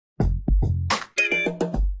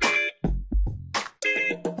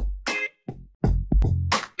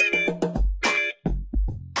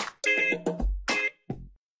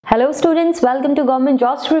Hello students, welcome to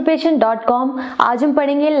governmentjobspreparation.com। आज हम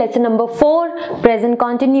पढ़ेंगे lesson number 4 present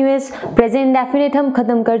continuous. Present indefinite हम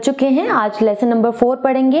खत्म कर चुके हैं। आज लेसन नंबर 4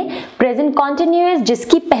 पढ़ेंगे प्रेजेंट कॉन्टिन्यूअस,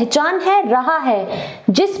 जिसकी पहचान है रहा है।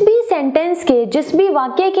 जिस भी सेंटेंस के, जिस भी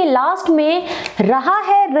वाक्य के लास्ट में रहा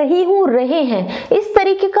है, रही हूं, रहे हैं, इस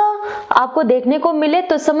तरीके का आपको देखने को मिले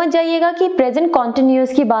तो समझ जाइएगा कि प्रेजेंट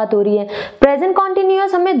कॉन्टिन्यूअस की बात हो रही है। प्रेजेंट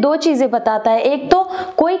कॉन्टिन्यूअस हमें दो चीजें बताता है, एक तो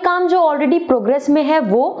कोई काम जो ऑलरेडी प्रोग्रेस में है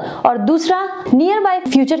वो, और दूसरा नियर बाय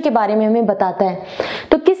फ्यूचर के बारे में हमें बताता है।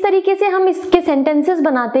 तो किस तरीके से हम इसके सेंटेंसेस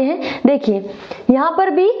बनाते हैं, देखिए यहाँ पर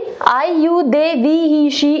भी आई, you, they, we, he,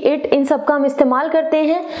 she, it, इन सब का हम इस्तेमाल करते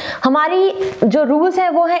हैं। हमारी जो रूल्स है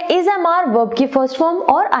वो है इज, एम, आर, वर्ब की फर्स्ट फॉर्म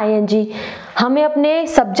और आईएनजी। हमें अपने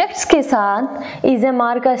सब्जेक्ट्स के साथ इज, एम,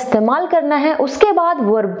 आर का इस्तेमाल करना है, उसके बाद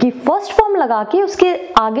वर्ब की फर्स्ट फॉर्म लगा के उसके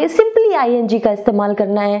आगे सिंपली आईएनजी का इस्तेमाल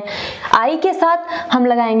करना है। आई के साथ हम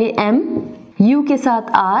लगाएंगे एम, यू के साथ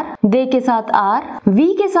आर, दे के साथ आर,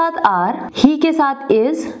 वी के साथ आर, ही के साथ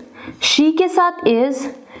इज, शी के साथ इज,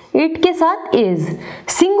 इट के साथ इज।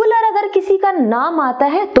 सिंगुलर अगर किसी का नाम आता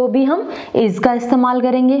है तो भी हम इज का इस्तेमाल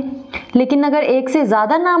करेंगे, लेकिन अगर एक से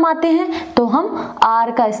ज्यादा नाम आते हैं तो हम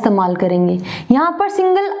आर का इस्तेमाल करेंगे। यहाँ पर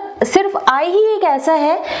सिर्फ आई ही एक ऐसा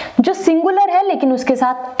है जो सिंगुलर है लेकिन उसके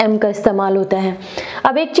साथ एम का इस्तेमाल होता है।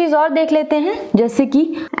 अब एक चीज और देख लेते हैं, जैसे कि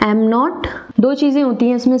एम नॉट, दो चीजें होती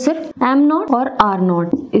हैं इसमें, सिर्फ एम नॉट और आर नॉट।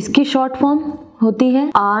 इसकी शॉर्ट फॉर्म होती है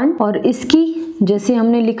आर्न, और इसकी जैसे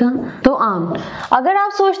हमने लिखा तो आर्म। अगर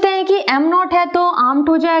आप सोचते हैं कि एम नॉट है तो आर्म्ड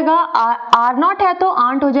हो जाएगा, आर नॉट है तो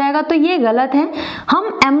आर्न्ड हो जाएगा, तो ये गलत है।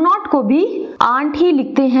 हम एम नॉट को भी आर्न्ड ही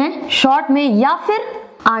लिखते हैं शॉर्ट में, या फिर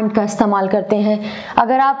आर्न्ड का इस्तेमाल करते हैं।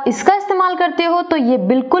 अगर आप इसका इस्तेमाल करते हो तो ये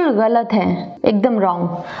बिल्कुल गलत है, एकदम रॉन्ग।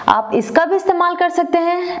 आप इसका भी इस्तेमाल कर सकते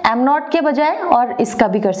हैं एम नॉट के बजाय, और इसका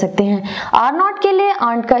भी कर सकते हैं। आर नॉट के लिए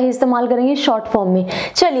आर्न्ड का ही इस्तेमाल करेंगे शॉर्ट फॉर्म में।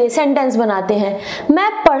 चलिए सेंटेंस बनाते हैं। मैं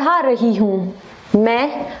पढ़ा रही हूँ,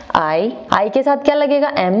 मैं, आई के साथ क्या लगेगा,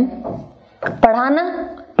 एम, पढ़ाना,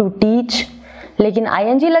 टू टीच, लेकिन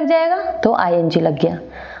आईएनजी लग जाएगा तो आईएनजी लग गया।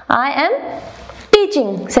 आई एम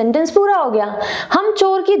टीचिंग, सेंटेंस पूरा हो गया। हम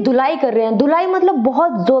चोर की धुलाई कर रहे हैं, धुलाई मतलब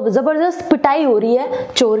बहुत जबरदस्त पिटाई हो रही है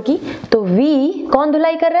चोर की, तो वी, कौन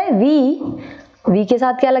धुलाई कर रहा है, वी के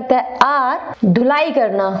साथ क्या लगता है, आर, धुलाई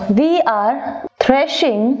करना। We are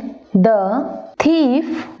threshing the thief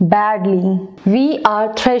badly, we are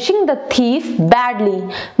thrashing the thief badly।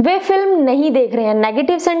 Way film नहीं देख रहे हैं,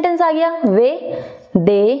 नेगेटिव सेंटेंस आ गया। वे,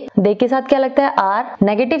 दे के साथ क्या लगता है, आर,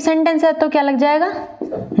 नेगेटिव सेंटेंस है तो क्या लग जाएगा,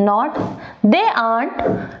 नॉट। दे आर्ट,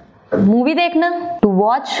 मूवी देखना, टू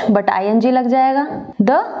वॉच, बट आईएनजी लग जाएगा।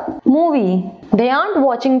 The movie, they art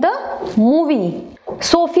watching the movie.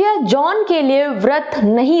 Sophia John के लिए व्रत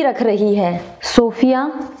नहीं रख रही है।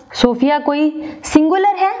 सोफिया कोई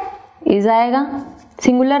सिंगुलर है, इज आएगा,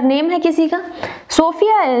 सिंगुलर नेम है किसी का।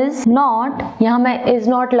 सोफिया इज नॉट, यहां मैं इज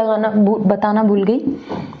नॉट लगाना बताना भूल गई।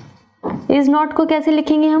 इज नॉट को कैसे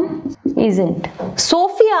लिखेंगे हम, isn't.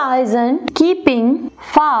 Sophia isn't keeping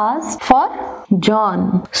fast for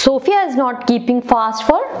John. Sophia is not keeping fast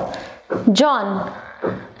for John.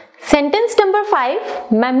 Sentence number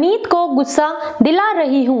 5, मैं मीत को गुस्सा दिला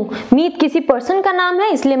रही हूँ। मीत किसी पर्सन का नाम है,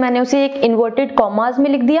 इसलिए मैंने उसे एक इन्वर्टेड कॉमास में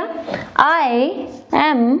लिख दिया। आई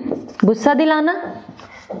एम, गुस्सा दिलाना,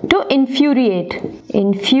 to infuriate,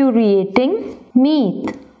 इन्फ्यूरिएटिंग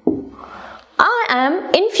Meet. I am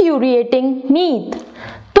इन्फ्यूरिएटिंग मीत,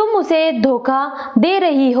 तुम उसे धोखा दे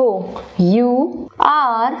रही हो। यू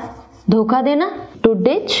आर, धोखा देना, टू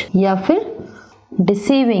डिच या फिर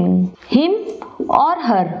डिसीविंग हिम और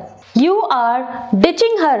हर। You are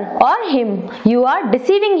ditching her और him, you are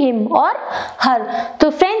deceiving him और her। तो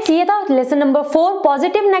फ्रेंड्स ये था लेसन नंबर 4,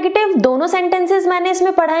 पॉजिटिव नेगेटिव दोनों सेंटेंसेस मैंने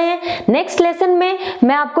इसमें पढ़ाए हैं। नेक्स्ट लेसन में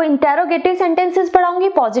मैं आपको interrogative sentences पढ़ाऊंगी,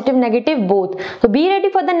 positive negative both. तो be ready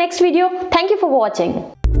for the next video. Thank you for watching.